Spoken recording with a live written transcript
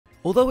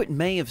Although it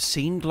may have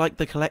seemed like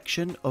the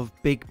collection of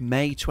big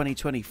May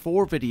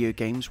 2024 video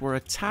games were a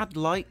tad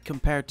light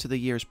compared to the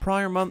year's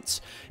prior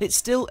months, it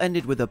still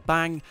ended with a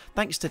bang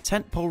thanks to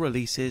tentpole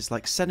releases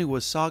like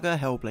Senua's Saga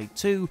Hellblade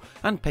 2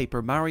 and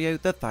Paper Mario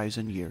The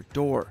Thousand Year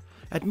Door.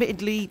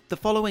 Admittedly, the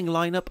following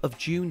lineup of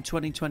June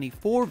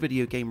 2024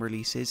 video game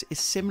releases is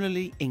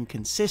similarly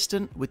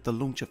inconsistent, with the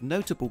launch of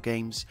notable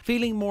games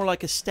feeling more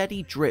like a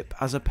steady drip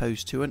as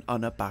opposed to an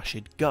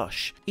unabashed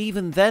gush.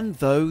 Even then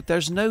though,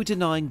 there's no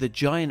denying the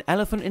giant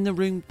elephant in the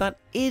room that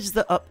is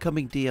the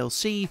upcoming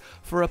DLC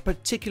for a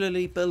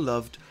particularly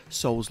beloved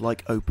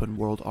Souls-like open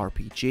world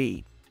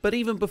RPG. But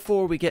even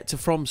before we get to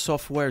From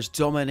Software's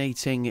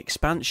dominating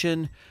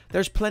expansion,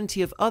 there's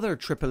plenty of other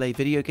AAA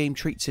video game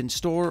treats in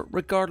store,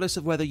 regardless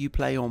of whether you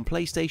play on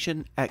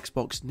PlayStation,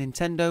 Xbox,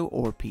 Nintendo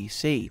or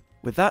PC.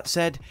 With that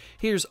said,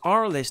 here's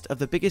our list of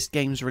the biggest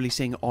games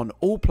releasing on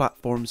all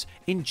platforms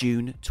in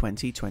June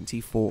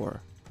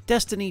 2024.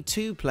 Destiny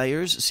 2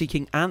 players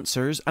seeking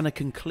answers and a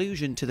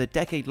conclusion to the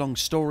decade-long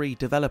story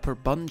developer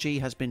Bungie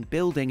has been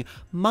building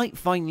might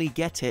finally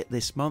get it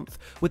this month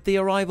with the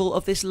arrival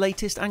of this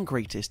latest and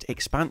greatest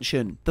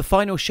expansion. The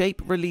Final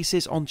Shape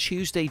releases on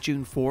Tuesday,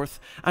 June 4th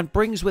and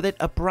brings with it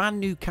a brand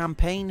new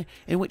campaign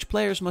in which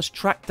players must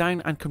track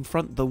down and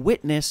confront the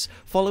Witness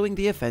following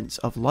the events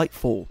of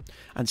Lightfall,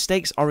 and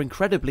stakes are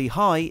incredibly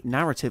high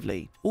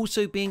narratively.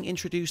 Also being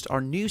introduced are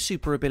new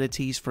super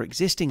abilities for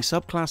existing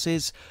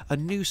subclasses, a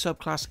new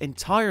subclass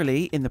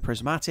entirely in the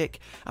Prismatic,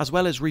 as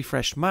well as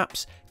refreshed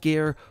maps,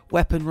 gear,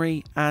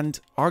 weaponry, and,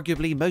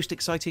 arguably most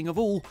exciting of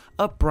all,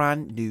 a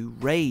brand new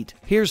raid.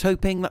 Here's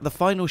hoping that the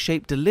Final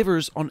Shape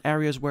delivers on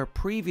areas where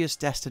previous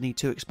Destiny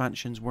 2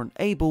 expansions weren't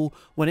able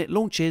when it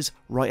launches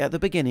right at the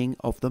beginning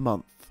of the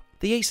month.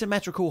 The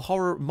asymmetrical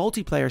horror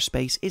multiplayer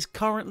space is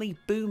currently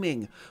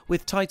booming,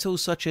 with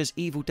titles such as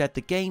Evil Dead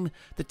the Game,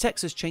 The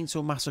Texas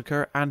Chainsaw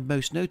Massacre, and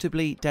most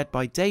notably Dead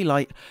by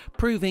Daylight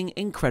proving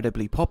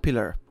incredibly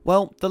popular.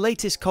 Well, the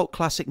latest cult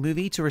classic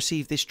movie to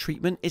receive this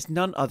treatment is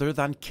none other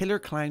than Killer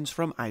Clowns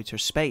from Outer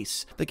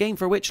Space, the game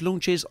for which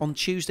launches on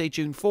Tuesday,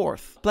 June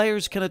 4th.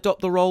 Players can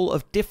adopt the role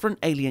of different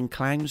alien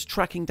clowns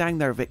tracking down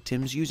their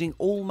victims using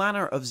all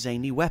manner of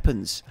zany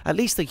weapons. At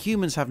least the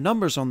humans have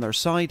numbers on their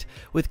side,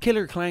 with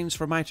Killer Clowns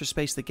from Outer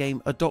Space the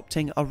game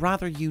adopting a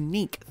rather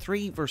unique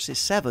 3 versus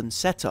 7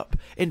 setup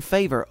in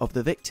favour of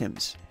the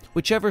victims.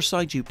 Whichever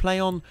side you play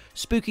on,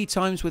 spooky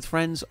times with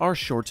friends are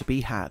sure to be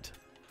had.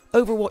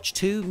 Overwatch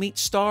 2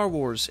 meets Star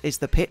Wars is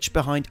the pitch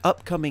behind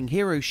upcoming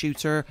hero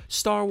shooter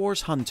Star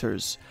Wars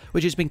Hunters,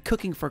 which has been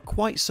cooking for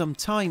quite some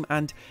time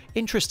and,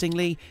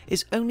 interestingly,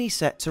 is only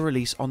set to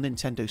release on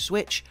Nintendo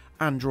Switch,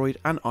 Android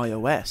and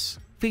iOS.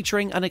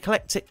 Featuring an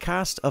eclectic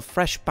cast of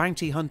fresh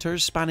bounty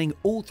hunters spanning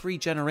all 3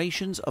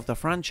 generations of the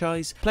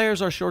franchise, players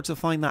are sure to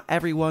find that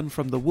everyone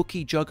from the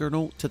Wookiee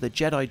juggernaut to the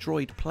Jedi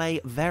droid play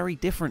very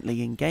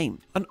differently in-game.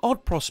 An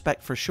odd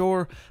prospect for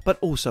sure, but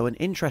also an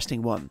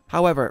interesting one.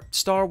 However,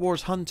 Star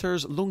Wars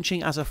Hunters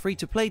launching as a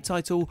free-to-play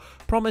title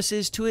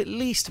promises to at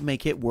least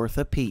make it worth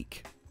a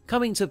peek.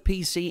 Coming to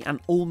PC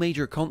and all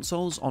major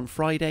consoles on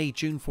Friday,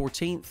 June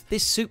 14th,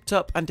 this souped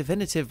up and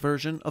definitive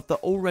version of the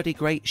already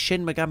great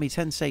Shin Megami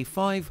Tensei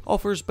 5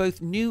 offers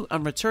both new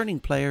and returning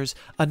players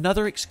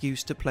another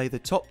excuse to play the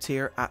top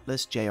tier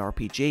Atlas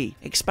JRPG.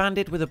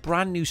 Expanded with a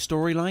brand new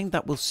storyline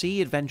that will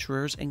see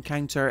adventurers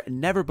encounter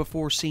never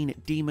before seen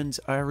demons,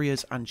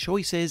 areas and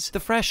choices,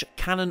 the fresh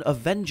Canon of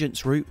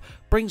Vengeance route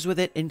brings with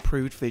it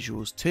improved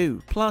visuals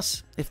too.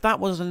 Plus, if that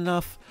wasn't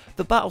enough,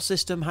 the battle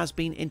system has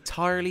been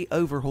entirely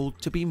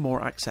overhauled to be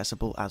more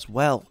accessible as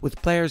well,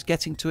 with players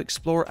getting to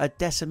explore a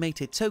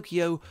decimated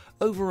Tokyo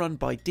overrun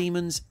by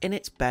demons in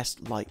its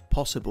best light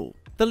possible.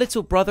 The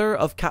little brother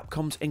of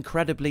Capcom's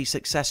incredibly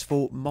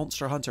successful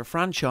Monster Hunter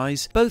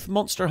franchise, both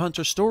Monster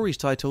Hunter Stories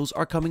titles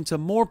are coming to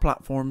more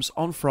platforms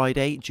on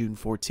Friday, June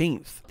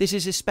 14th. This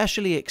is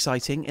especially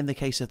exciting in the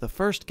case of the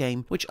first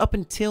game, which up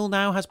until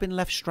now has been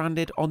left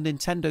stranded on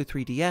Nintendo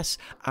 3DS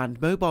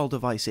and mobile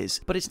devices,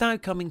 but it's now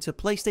coming to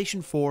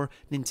PlayStation 4,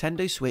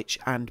 Nintendo Switch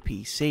and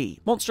PC.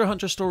 Monster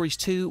Hunter Stories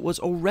 2 was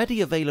already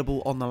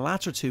available on the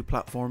latter 2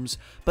 platforms,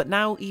 but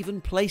now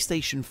even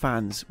PlayStation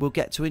fans will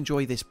get to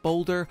enjoy this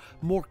bolder,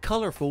 more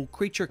colourful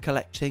creature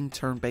collecting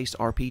turn-based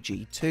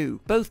RPG too.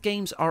 Both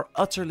games are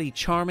utterly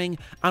charming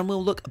and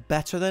will look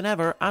better than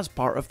ever as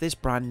part of this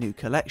brand new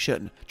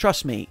collection.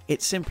 Trust me,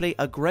 it's simply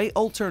a great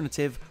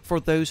alternative for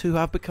those who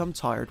have become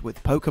tired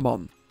with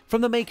Pokemon. From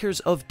the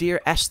makers of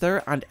Dear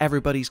Esther and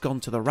Everybody's Gone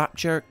to the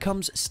Rapture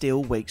comes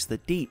Still Wakes the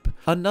Deep,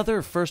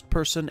 another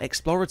first-person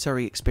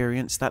exploratory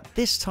experience that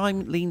this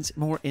time leans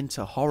more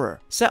into horror.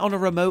 Set on a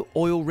remote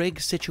oil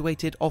rig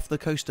situated off the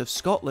coast of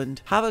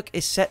Scotland, havoc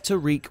is set to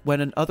wreak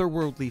when an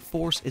otherworldly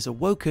force is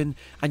awoken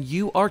and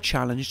you are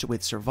challenged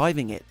with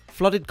surviving it.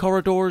 Flooded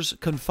corridors,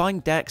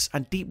 confined decks,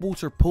 and deep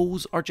water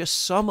pools are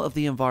just some of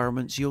the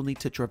environments you'll need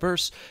to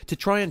traverse to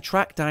try and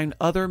track down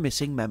other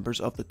missing members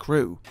of the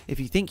crew.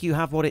 If you think you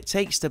have what it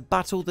takes to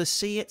battle the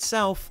sea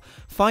itself,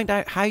 find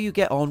out how you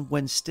get on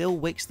when Still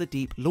Wakes the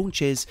Deep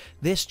launches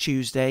this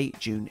Tuesday,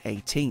 June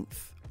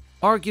 18th.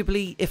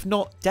 Arguably, if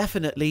not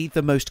definitely,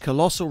 the most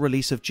colossal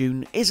release of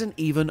June isn't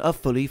even a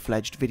fully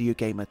fledged video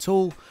game at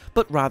all,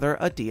 but rather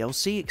a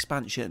DLC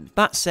expansion.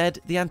 That said,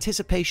 the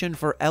anticipation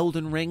for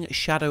Elden Ring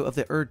Shadow of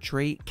the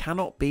Erdtree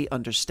cannot be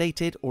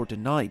understated or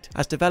denied,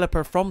 as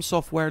developer From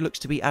Software looks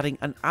to be adding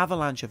an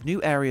avalanche of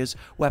new areas,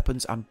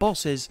 weapons and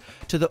bosses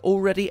to the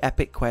already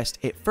epic quest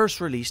it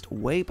first released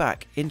way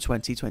back in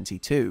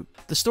 2022.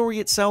 The story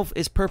itself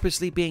is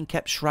purposely being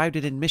kept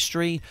shrouded in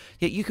mystery,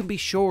 yet you can be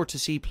sure to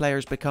see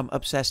players become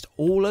obsessed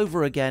all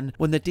over again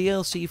when the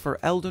DLC for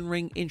Elden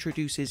Ring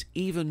introduces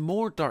even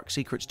more dark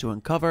secrets to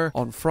uncover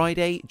on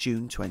Friday,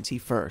 June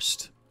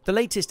 21st. The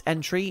latest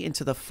entry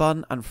into the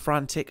fun and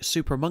frantic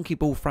Super Monkey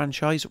Ball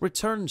franchise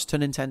returns to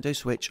Nintendo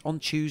Switch on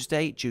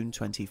Tuesday, June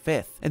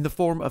 25th, in the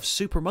form of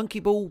Super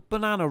Monkey Ball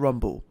Banana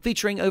Rumble,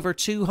 featuring over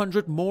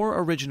 200 more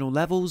original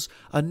levels,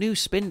 a new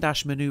spin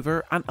dash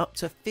maneuver, and up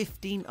to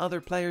 15 other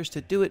players to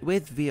do it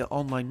with via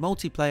online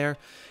multiplayer.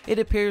 It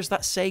appears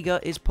that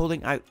Sega is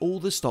pulling out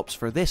all the stops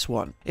for this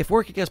one. If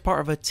working as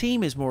part of a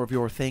team is more of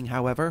your thing,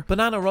 however,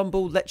 Banana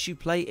Rumble lets you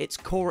play its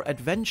core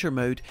adventure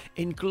mode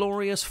in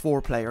glorious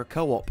 4-player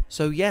co-op.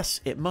 So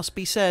yes, it must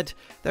be said,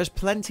 there's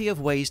plenty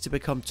of ways to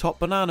become top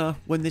banana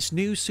when this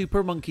new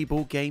Super Monkey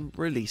Ball game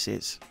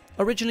releases.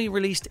 Originally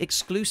released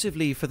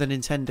exclusively for the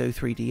Nintendo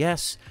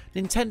 3DS,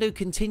 Nintendo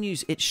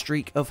continues its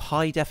streak of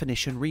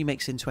high-definition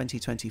remakes in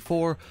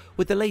 2024,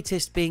 with the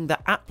latest being the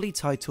aptly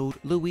titled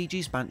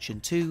Luigi's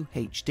Mansion 2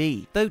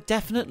 HD. Though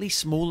definitely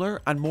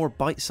smaller and more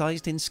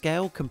bite-sized in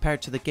scale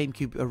compared to the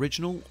GameCube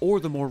original or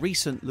the more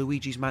recent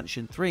Luigi's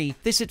Mansion 3,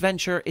 this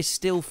adventure is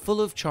still full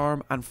of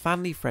charm and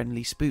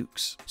family-friendly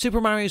spooks.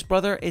 Super Mario's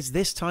brother is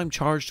this time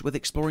charged with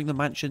exploring the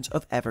mansions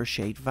of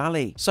Evershade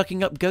Valley,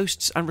 sucking up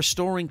ghosts and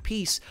restoring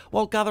peace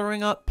while gathering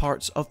up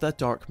parts of the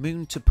Dark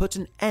Moon to put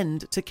an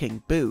end to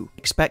King Boo.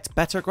 Expect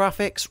better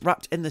graphics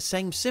wrapped in the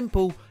same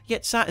simple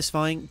yet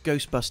satisfying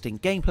ghost-busting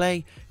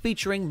gameplay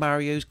featuring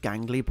Mario's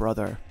gangly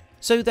brother.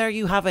 So there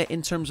you have it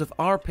in terms of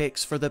our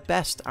picks for the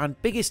best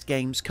and biggest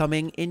games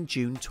coming in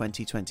June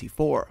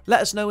 2024.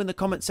 Let us know in the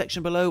comment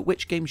section below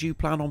which games you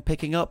plan on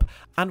picking up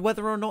and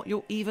whether or not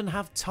you'll even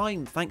have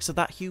time thanks to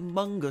that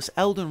humongous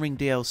Elden Ring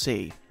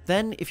DLC.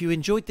 Then, if you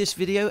enjoyed this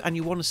video and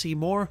you want to see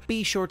more,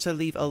 be sure to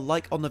leave a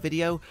like on the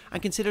video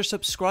and consider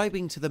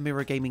subscribing to the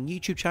Mirror Gaming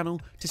YouTube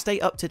channel to stay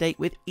up to date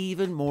with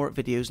even more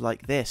videos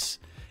like this.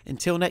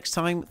 Until next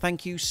time,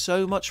 thank you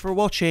so much for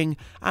watching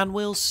and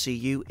we'll see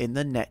you in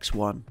the next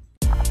one.